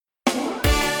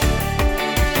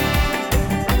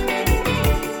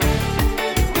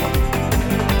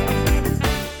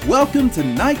Welcome to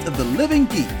Night of the Living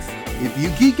Geeks. If you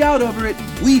geek out over it,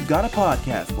 we've got a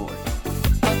podcast for it.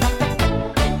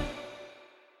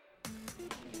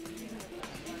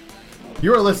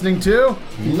 You are listening to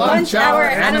Lunch Hour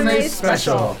Anime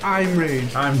Special. I'm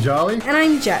Rage. I'm Jolly. And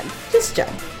I'm Jen. Just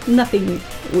Jen. Nothing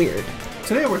weird.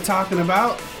 Today we're talking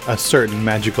about a certain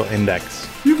magical index.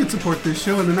 you can support this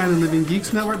show and the Night of the Living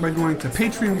Geeks Network by going to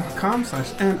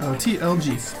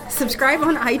patreon.com/NOTLGs. Subscribe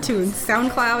on iTunes,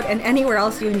 SoundCloud, and anywhere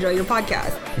else you enjoy your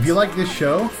podcast. If you like this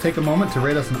show, take a moment to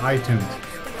rate us on iTunes.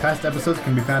 Past episodes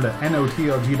can be found at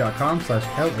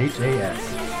notlg.com/LHAS.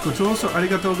 ご聴取あり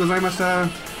がとうございました。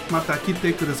また来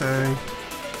てください。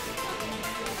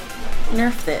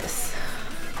 Nerf this.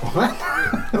 What?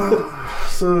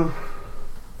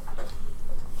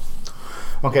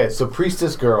 Okay, so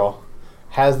Priestess Girl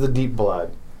has the deep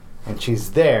blood, and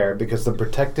she's there because the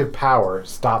protective power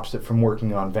stops it from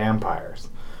working on vampires.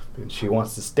 And she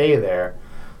wants to stay there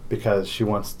because she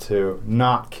wants to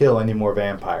not kill any more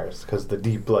vampires, because the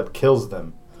deep blood kills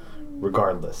them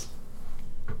regardless.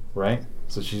 Right?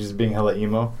 So she's just being hella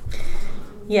emo?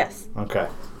 Yes. Okay.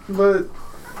 But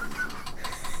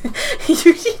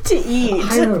you need to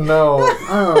eat. I don't know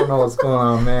what's going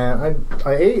on, man.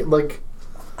 I ate, like,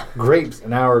 grapes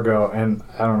an hour ago, and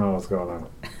I don't know what's going on.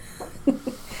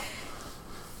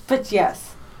 But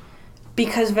yes,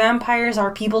 because vampires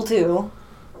are people too.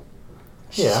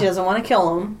 Yeah. She doesn't want to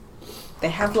kill them. They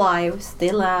have lives.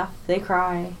 They laugh. They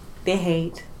cry. They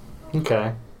hate.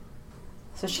 Okay.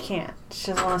 So she can't. She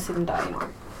doesn't want to see them die anymore.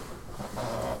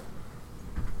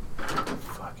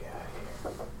 Fuck out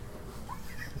of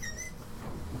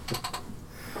here.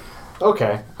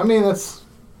 Okay. I mean,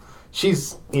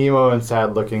 she's emo and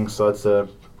sad looking, so it's a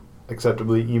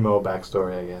acceptably emo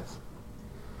backstory, I guess.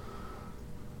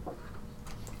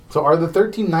 So are the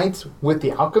 13 Knights with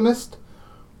the Alchemist?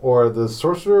 Or the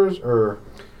Sorcerers? Or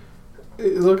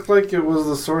it looked like it was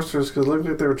the Sorcerers, because it looked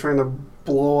like they were trying to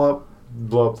blow up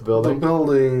the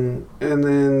building? And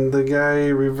then the guy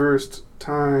reversed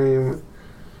time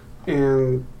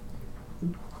and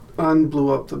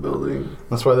unblew up the building.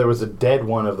 That's why there was a dead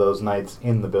one of those knights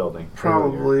in the building.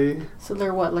 Probably. Earlier. So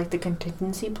they're what, like the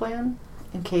contingency plan?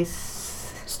 In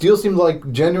case... Steele seemed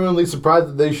like genuinely surprised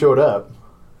that they showed up.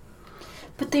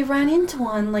 But they ran into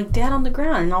one, like, dead on the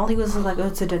ground, and all he was like, oh,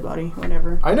 it's a dead body,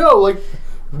 whatever. I know, like,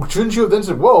 shouldn't you have then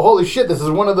said, whoa, holy shit, this is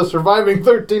one of the surviving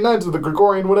 13 Knights of the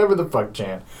Gregorian whatever the fuck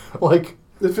chant. Like...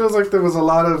 It feels like there was a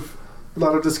lot of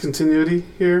discontinuity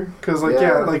here, because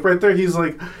like right there he's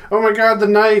like, oh my god, the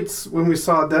Knights, when we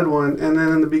saw a dead one, and then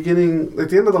in the beginning, like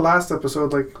the end of the last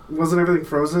episode, like, wasn't everything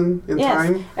frozen in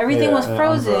time? Everything was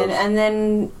frozen, and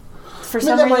then for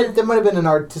some reason that might have been an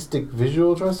artistic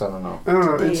visual choice. I don't know.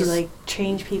 They like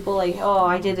change people, like, oh,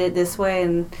 I did it this way,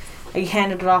 and I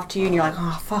handed it off to you, and you're like,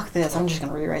 oh, fuck this, I'm just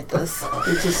gonna rewrite this.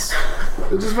 It just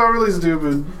felt really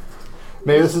stupid.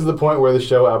 Maybe this is the point where the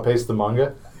show outpaced the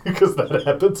manga. Because that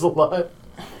happens a lot.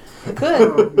 It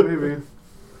could. Maybe.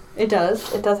 It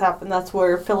does. It does happen. That's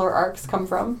where filler arcs come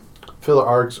from. Filler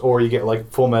arcs, or you get like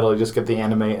Full Metal, you just get the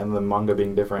anime and the manga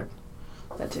being different.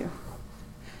 That too.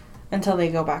 Until they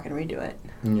go back and redo it.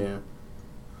 Yeah.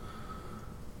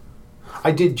 I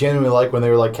did genuinely like when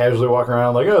they were like casually walking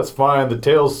around like, oh, it's fine, the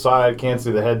tail's side can't see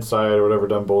the head side or whatever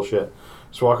dumb bullshit.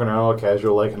 Just walking around all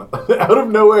casual, like, and out of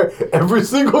nowhere, every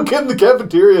single kid in the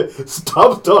cafeteria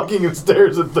stops talking and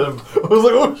stares at them. I was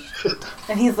like, oh shit.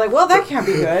 And he's like, well, that can't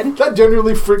be good. That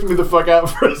genuinely freaked me the fuck out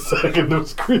for a second. It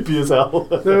was creepy as hell.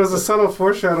 There was a subtle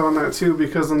foreshadow on that too,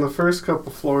 because on the first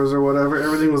couple floors or whatever,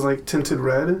 everything was like tinted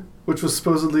red, which was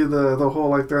supposedly the whole,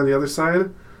 like, they're on the other side.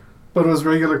 But it was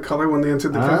regular color when they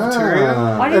entered the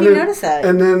cafeteria. Why didn't you notice that?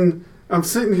 And then I'm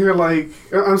sitting here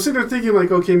thinking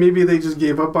like, okay, maybe they just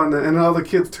gave up on that. And all the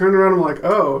kids turned around and I'm like,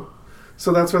 oh,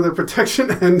 so that's where their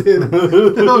protection ended.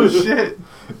 Oh, shit.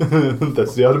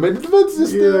 That's the automated defense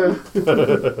system. Yeah.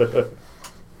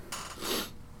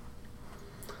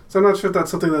 So I'm not sure if that's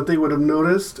something that they would have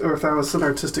noticed or if that was an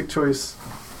artistic choice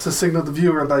to signal the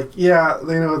viewer, like, yeah,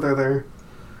 they know they're there.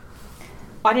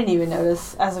 I didn't even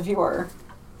notice as a viewer.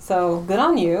 So, good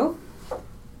on you.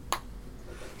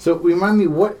 So, remind me,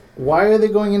 why are they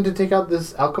going in to take out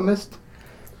this alchemist?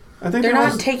 I think they're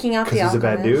not taking out the alchemist. Because he's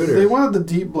a bad dude? Or? They wanted the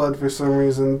deep blood for some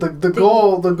reason. The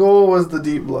goal was the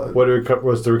deep blood. What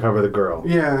was to recover the girl?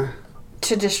 Yeah.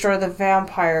 To destroy the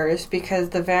vampires, because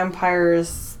the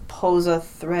vampires pose a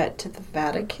threat to the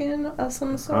Vatican of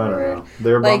some sort. I don't know.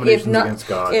 They're abominations against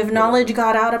God. If knowledge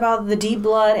got out about the deep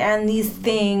blood and these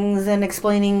things, and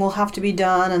explaining will have to be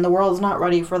done, and the world's not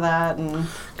ready for that, and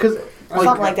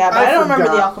something like that. But I don't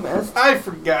remember the alchemist. I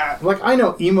forgot. Like, I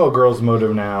know emo girl's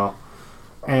motive now.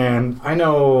 And I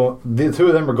know the two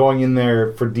of them are going in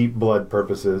there for deep blood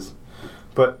purposes.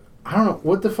 But I don't know,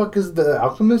 what the fuck is the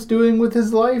alchemist doing with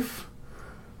his life?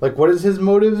 Like, what is his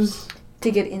motives?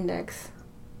 To get Index.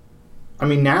 I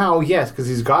mean, now, yes, because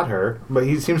he's got her. But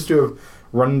he seems to have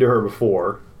run into her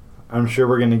before. I'm sure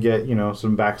we're going to get,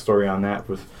 some backstory on that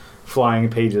with flying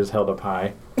pages held up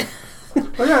high. Oh,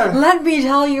 yeah. Let me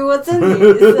tell you what's in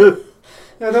these.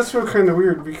 Yeah, that's real kind of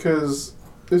weird because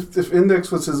if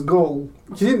Index was his goal,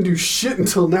 he didn't do shit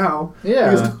until now.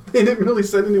 Yeah. Because they didn't really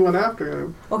send anyone after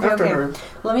him. After her.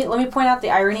 Let me point out the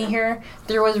irony here.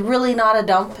 There was really not a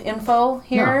dump info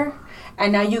here. No.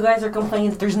 And now you guys are complaining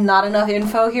that there's not enough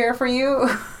info here for you.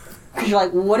 Because you're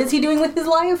like, what is he doing with his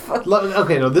life?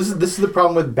 Okay, no, this is the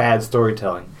problem with bad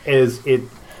storytelling. Is it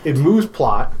moves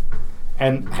plot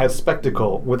and has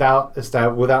spectacle without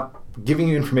giving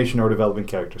you information or developing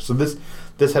characters. So this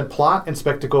had plot and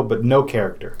spectacle, but no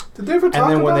character. Did they ever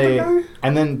talk about the guy?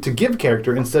 And then to give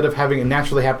character, instead of having it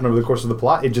naturally happen over the course of the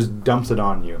plot, it just dumps it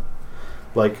on you.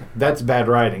 Like, that's bad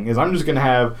writing. Is I'm just going to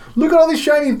have, look at all these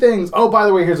shiny things. Oh, by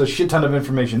the way, here's a shit ton of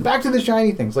information. Back to the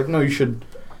shiny things. Like, no, it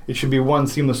should be one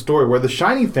seamless story where the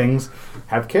shiny things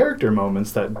have character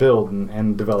moments that build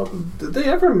and develop. Did they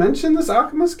ever mention this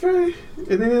alchemist guy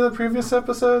in any of the previous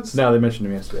episodes? No, they mentioned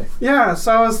him yesterday. Yeah,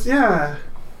 so It's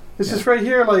just right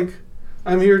here, like,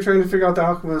 I'm here trying to figure out the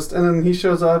alchemist, and then he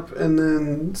shows up, and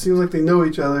then it seems like they know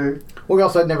each other. Well, we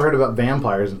also had never heard about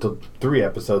vampires until 3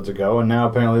 episodes ago, and now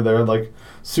apparently they're, like,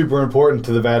 super important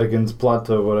to the Vatican's plot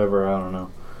to whatever, I don't know.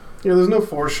 Yeah, there's no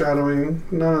foreshadowing,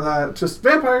 none of that, just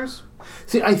vampires.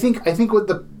 See, I think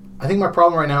my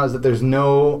problem right now is that there's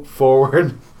no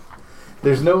forward,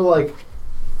 there's no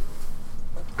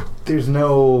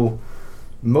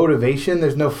motivation,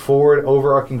 there's no forward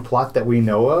overarching plot that we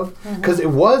know of, because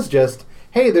it was just,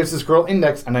 hey, there's this girl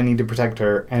Index and I need to protect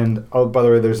her, and oh, by the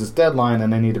way, there's this deadline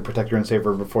and I need to protect her and save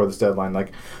her before this deadline.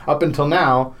 Like, up until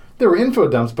now, there were info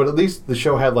dumps, but at least the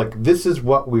show had, like, this is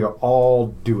what we are all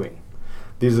doing.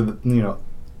 These are the,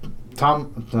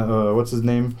 what's his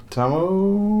name?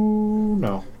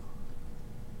 Toma.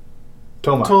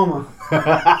 Tomo.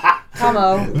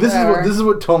 This is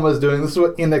what Toma is doing. This is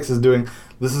what Index is doing.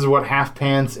 This is what Half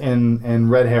Pants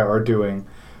and Red Hair are doing.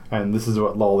 And this is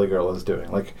what Lolly Girl is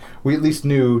doing. Like, we at least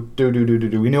knew, we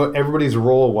knew what everybody's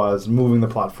role was moving the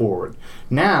plot forward.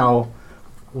 Now,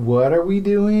 what are we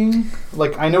doing?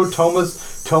 Like, I know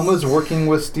Toma's working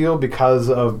with Steel because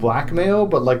of blackmail,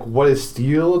 but, like, what is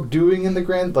Steel doing in the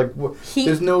grand? Like,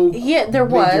 there's no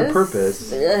major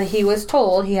purpose. He was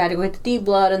told he had to go get the deep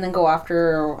blood and then go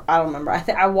after, I don't remember.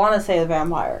 I want to say the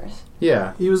vampires.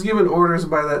 Yeah. He was given orders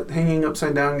by that hanging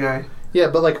upside down guy. Yeah,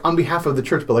 but, like, on behalf of the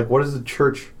church, but, like, what is the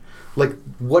church... Like,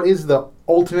 what is the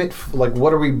ultimate... Like,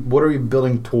 what are we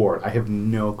building toward? I have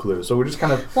no clue. So we're just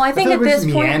kind of... Well, I think at this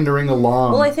point... meandering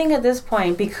along. Well, I think at this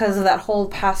point, because of that whole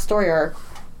past story arc,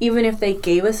 even if they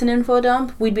gave us an info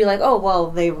dump, we'd be like, oh, well,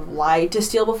 they lied to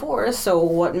Steel before, so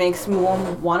what makes me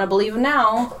want to believe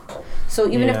now? So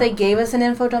even if they gave us an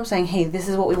info dump saying, hey, this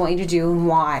is what we want you to do and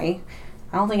why,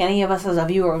 I don't think any of us as a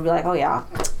viewer would be like, oh, yeah...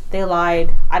 They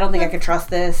lied. I don't think I could trust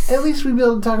this. At least we'd be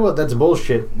able to talk about that's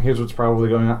bullshit. Here's what's probably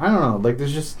going on. I don't know. Like,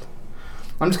 there's just...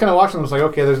 I'm just kind of watching them. It's like,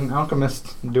 okay, there's an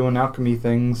alchemist doing alchemy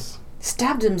things.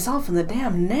 Stabbed himself in the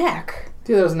damn neck.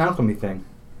 Yeah, that was an alchemy thing.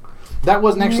 That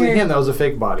wasn't actually him. That was a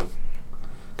fake body.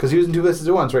 Because he was in 2 places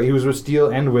at once, right? He was with Steel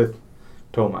and with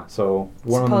Toma. So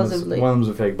one of them was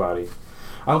a fake body.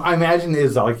 I imagine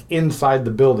is like inside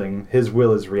the building, his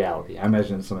will is reality. I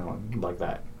imagine it's something like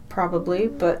that. Probably,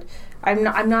 but...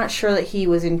 I'm not sure that he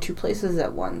was in 2 places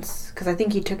at once, because I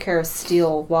think he took care of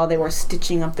Steel while they were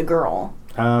stitching up the girl.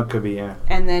 Could be, yeah.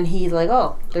 And then he's like,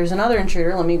 oh, there's another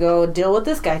intruder, let me go deal with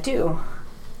this guy too.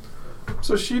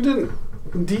 So she didn't...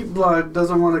 Deep Blood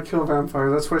doesn't want to kill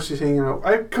vampires, that's why she's hanging out.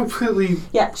 I completely...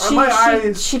 Yeah,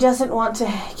 she doesn't want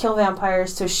to kill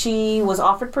vampires, so she was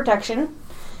offered protection.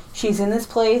 She's in this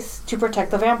place to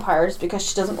protect the vampires because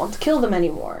she doesn't want to kill them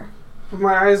anymore.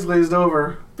 My eyes glazed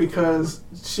over because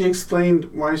she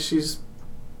explained why she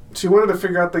wanted to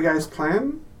figure out the guy's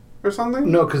plan or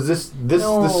something. No, because this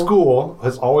school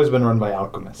has always been run by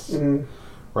alchemists,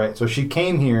 right? So she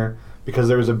came here because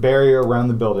there was a barrier around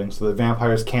the building so that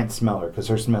vampires can't smell her because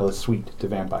her smell is sweet to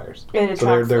vampires.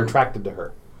 So they're attracted to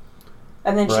her.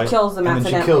 And then she kills them accidentally. And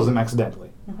then she kills them accidentally.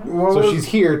 Mm-hmm. So she's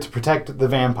here to protect the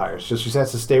vampires. So she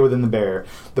has to stay within the barrier.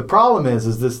 The problem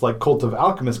is this like cult of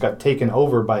alchemists got taken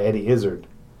over by Eddie Izzard.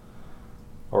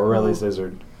 Or Aurelius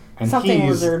Izzard. And Something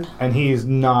Izzard. And he's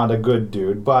not a good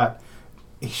dude, but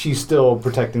she's still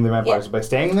protecting the vampires by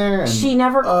staying there. And she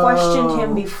never questioned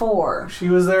him before. She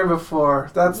was there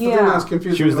before. That's the thing that's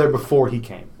confusing. She was there before he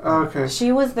came. Oh, okay.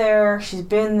 She was there. She's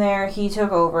been there. He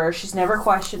took over. She's never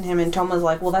questioned him. And Toma's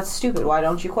like, well, that's stupid. Why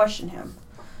don't you question him?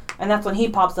 And that's when he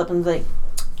pops up and's like,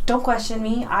 don't question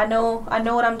me. I know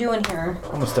what I'm doing here. I'm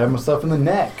going to stab myself in the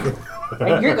neck.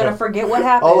 And you're going to forget what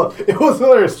happened. Oh, it was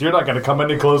hilarious. You're not going to come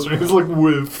any closer. He's like,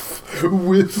 whiff.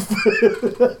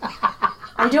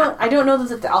 I don't know if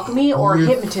it's alchemy or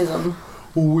hypnotism.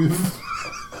 Whiff.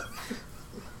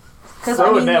 Because,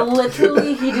 So I mean, inept.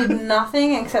 literally, he did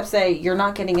nothing except say, you're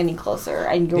not getting any closer,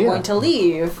 and you're going to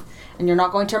leave, and you're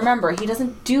not going to remember. He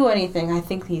doesn't do anything. I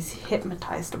think he's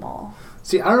hypnotized them all.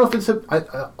 See, I don't know if it's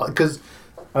because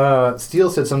Steele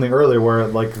said something earlier where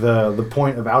like the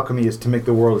point of alchemy is to make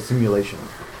the world a simulation,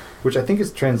 which I think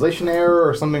is translation error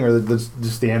or something, or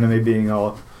just the anime being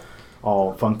all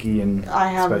funky and I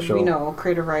have, special.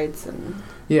 creative rights and...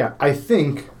 Yeah, I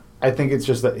think it's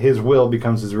just that his will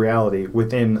becomes his reality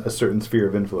within a certain sphere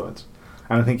of influence.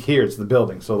 And I think here it's the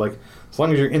building. So like, as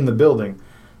long as you're in the building,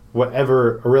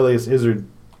 whatever Aurelius Izzard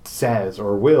says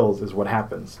or wills is what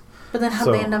happens. But then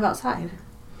how'd they end up outside?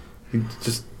 You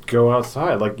just go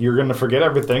outside. Like, you're going to forget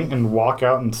everything and walk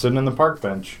out and sit in the park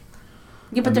bench.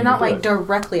 Yeah, but they're not, like,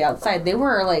 directly outside. They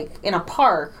were, like, in a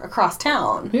park across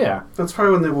town. Yeah. That's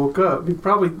probably when they woke up. You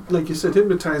probably, like you said,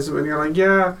 hypnotize them, and you're like,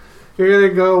 yeah, you're going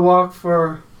to go walk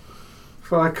for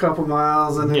like a couple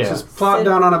miles, and then just plop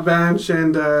down on a bench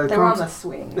and they were on the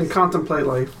swings. And contemplate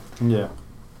life. Yeah.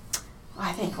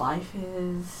 I think life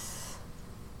is...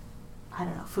 I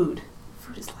don't know, food.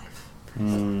 Food is life.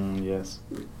 Yes.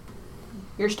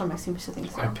 Your stomach seems to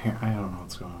think so. I don't know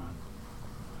what's going on.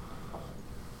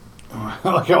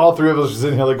 Like, all three of us are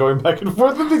sitting here, like, going back and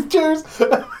forth with these chairs.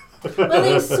 Let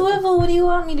me swivel. What do you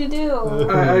want me to do?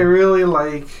 I really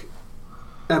like,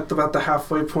 at about the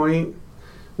halfway point,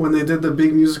 when they did the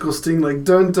big musical sting, like,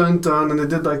 dun, dun, dun, and they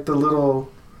did, like, the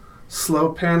little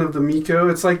slow pan of the Miko.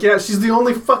 It's like, yeah, she's the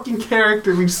only fucking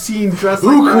character we've seen dressed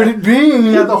like that. Who could it be?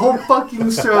 Yeah, the whole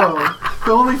fucking show.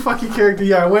 The only fucking character.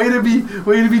 Yeah, way to be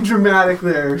dramatic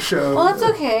there, show. Well, that's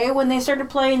okay. When they started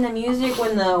playing the music,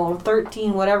 when the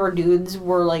 13 whatever dudes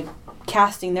were, like,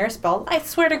 casting their spell, I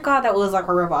swear to God that was, like,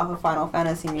 a ripoff of Final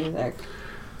Fantasy music.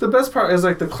 The best part is,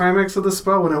 like, the climax of the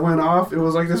spell, when it went off, it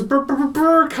was like this brr, brr, brr,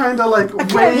 brr, kind of, like,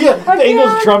 wave. Yeah, the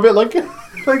angel's trumpet, like...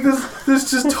 Like, this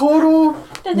just total...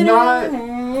 Not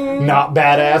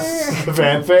badass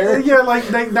fanfare. Yeah,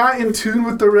 like not in tune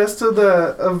with the rest of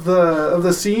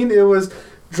the scene. It was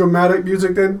dramatic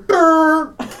music, then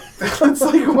brrr. It's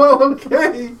like, well,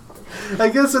 okay. I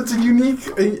guess it's a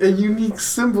unique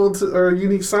symbol or a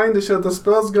unique sign to show the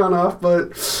spell's gone off,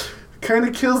 but kind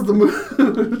of kills the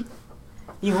mood.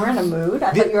 You were in a mood?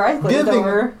 I thought your eyes glazed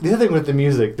over. The other thing with the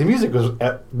music was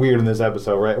weird in this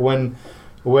episode, right?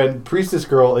 When Priestess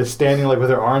Girl is standing, like,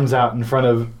 with her arms out in front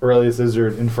of Aurelius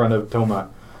Izzard, in front of Toma,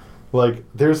 like,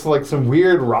 there's, like, some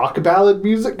weird rock ballad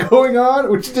music going on,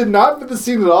 which did not fit the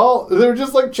scene at all. They were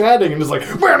just, like, chatting and just, like...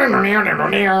 And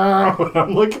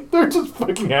I'm like, they're just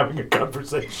fucking having a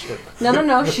conversation.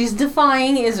 No. She's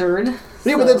defying Izzard.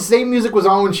 Yeah, but that same music was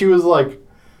on when she was, like...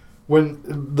 When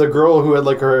the girl who had,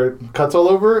 like, her cuts all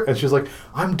over, and she was like,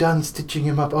 I'm done stitching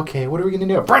him up. Okay, what are we going to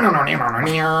do? Like,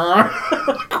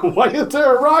 why is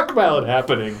there a rock ballad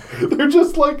happening? They're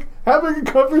just, like, having a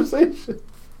conversation.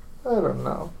 I don't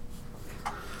know.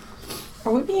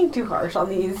 Are we being too harsh on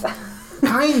these?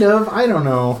 Kind of. I don't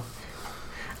know.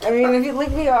 I mean, if you like,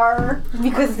 we are.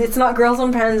 Because it's not Girls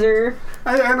on Panzer.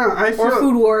 I know. I feel, or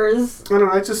Food Wars. I don't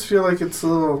know. I just feel like it's a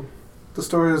little... The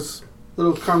story is a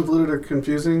little convoluted or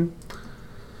confusing.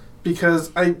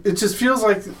 Because it just feels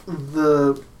like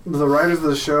the writers of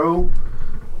the show,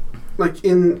 like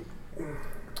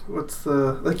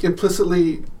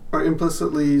implicitly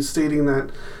stating that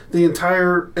the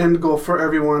entire end goal for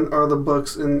everyone are the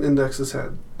books in Index's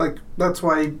head. Like, that's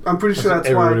why I'm pretty sure that's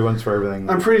why everybody wants for everything.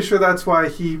 I'm pretty sure that's why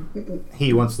he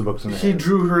wants the books in his head. He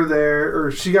drew her there,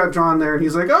 or she got drawn there, and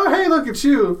he's like, "Oh, hey, look at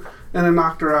you," and then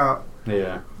knocked her out.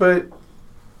 Yeah, but.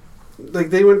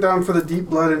 Like, they went down for the deep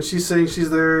blood, and she's saying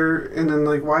she's there, and then,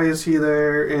 like, why is he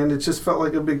there? And it just felt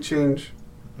like a big change.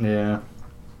 Yeah.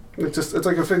 It's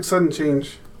like a big sudden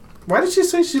change. Why did she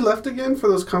say she left again for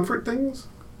those comfort things?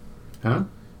 Huh?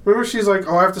 Remember, she's like,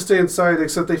 oh, I have to stay inside,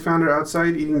 except they found her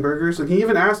outside eating burgers. And he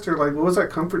even asked her, like, what was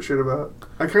that comfort shit about?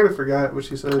 I kind of forgot what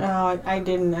she said. Oh, I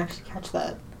didn't actually catch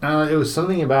that. It was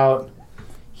something about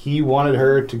he wanted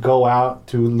her to go out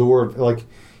to lure, like...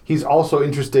 He's also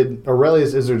interested,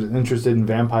 Aurelius Izzard is interested in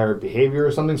vampire behavior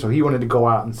or something, so he wanted to go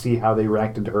out and see how they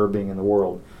reacted to her being in the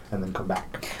world and then come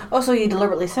back. Oh, so he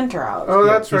deliberately sent her out. Oh,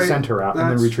 Yeah, that's right. He sent her out and then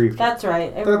That's- retrieved her. That's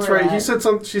right. I That's remember right. that. He said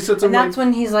some. She said something. And that's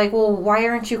when he's like, well, why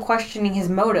aren't you questioning his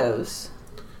motives?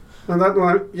 And that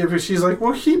one, yeah, but she's like,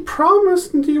 well, he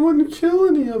promised he wouldn't kill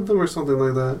any of them or something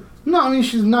like that. No, I mean,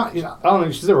 she's not, I don't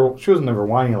know, she was never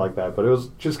whining like that, but it was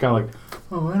just kind of like,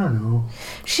 oh, I don't know.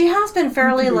 She has been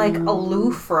fairly, like,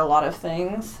 aloof for a lot of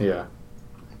things. Yeah.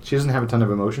 She doesn't have a ton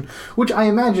of emotion, which I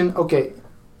imagine, okay,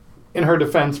 in her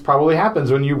defense, probably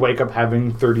happens when you wake up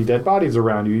having 30 dead bodies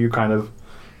around you. You kind of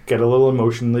get a little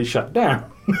emotionally shut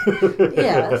down.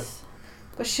 Yes.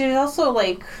 But she's also,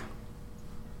 like,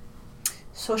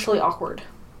 socially awkward.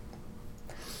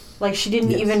 Like, she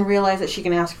didn't even realize that she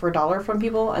can ask for $1 from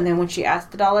people, and then when she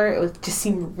asked the $1, it was just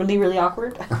seemed really, really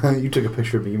awkward. You took a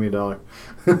picture of me, give me $1.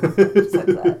 Said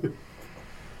that.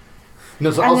 No,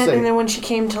 so And I'll then, say... and then when she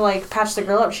came to, like, patch the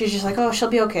girl up, she's just like, oh, she'll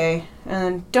be okay. And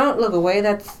then, don't look away,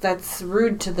 that's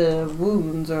rude to the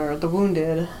wounds or the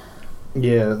wounded.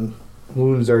 Yeah,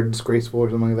 wounds are disgraceful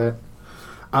or something like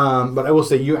that. But I will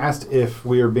say, you asked if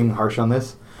we are being harsh on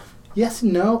this. Yes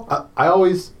and no. I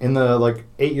always, in the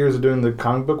 8 years of doing the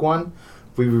comic book one,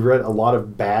 we've read a lot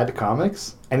of bad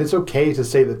comics, and it's okay to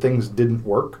say that things didn't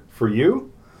work for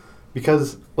you,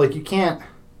 because you can't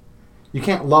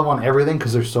love on everything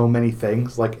because there's so many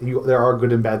things. There are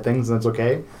good and bad things, and that's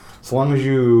okay, so long as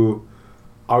you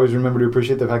always remember to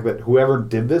appreciate the fact that whoever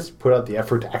did this put out the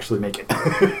effort to actually make it.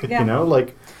 Yeah. You know,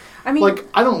 I mean,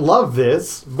 I don't love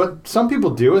this, but some people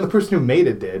do, and the person who made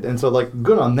it did, and so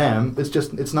good on them. It's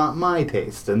just it's not my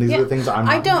taste, and these are the things I'm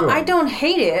not enjoying. I don't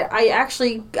hate it. I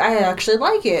actually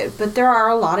like it, but there are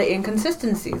a lot of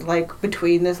inconsistencies,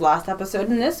 between this last episode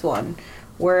and this one,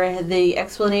 where the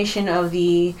explanation of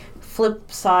the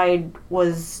flip side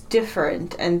was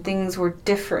different, and things were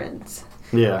different.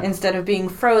 Yeah. Instead of being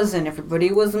frozen,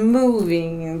 everybody was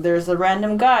moving. There's a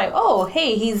random guy. Oh,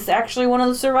 hey, he's actually one of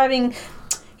the surviving.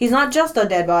 He's not just a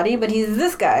dead body, but he's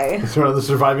this guy. It's one of the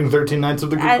surviving 13 Nights of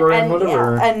the Grand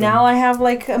whatever. Yeah, and now I have,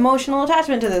 emotional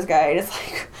attachment to this guy. It's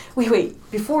like,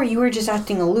 wait, before you were just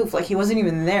acting aloof, he wasn't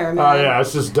even there, man. Oh, yeah,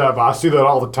 it's just, I see that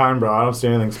all the time, bro. I don't see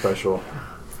anything special.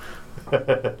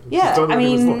 Yeah, I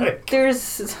mean,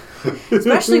 there's,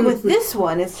 especially with this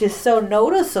one, it's just so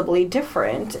noticeably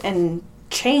different and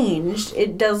changed.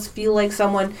 It does feel like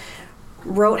someone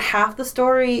wrote half the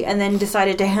story and then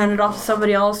decided to hand it off to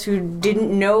somebody else who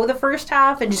didn't know the first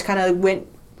half and just kind of went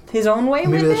his own way with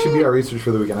it. Maybe that should be our research for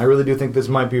the weekend. I really do think this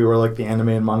might be where the anime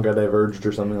and manga diverged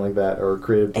or something like that, or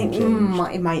creative team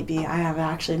changed. It might be. I have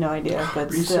actually no idea,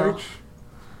 but Research. still.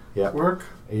 Yep. Work.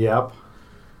 Yep.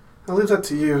 I'll leave that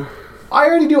to you. I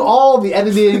already do all the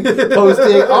editing,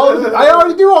 posting. I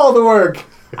already do all the work.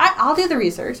 I'll do the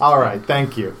research. All right.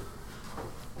 Thank you.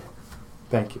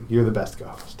 Thank you. You're the best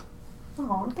co-host.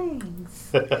 Oh,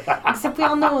 thanks. Except we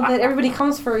all know that everybody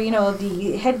comes for, the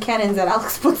headcanons that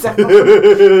Alex puts out.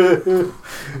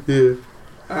 Yeah.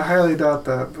 I highly doubt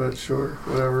that, but sure,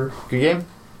 whatever. Good game?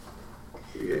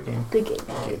 Good game. Good game.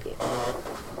 Good game.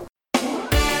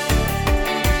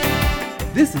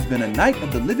 This has been a Night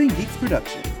of the Living Geeks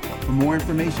production. For more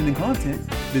information and content,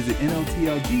 visit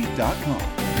NOTLG.com.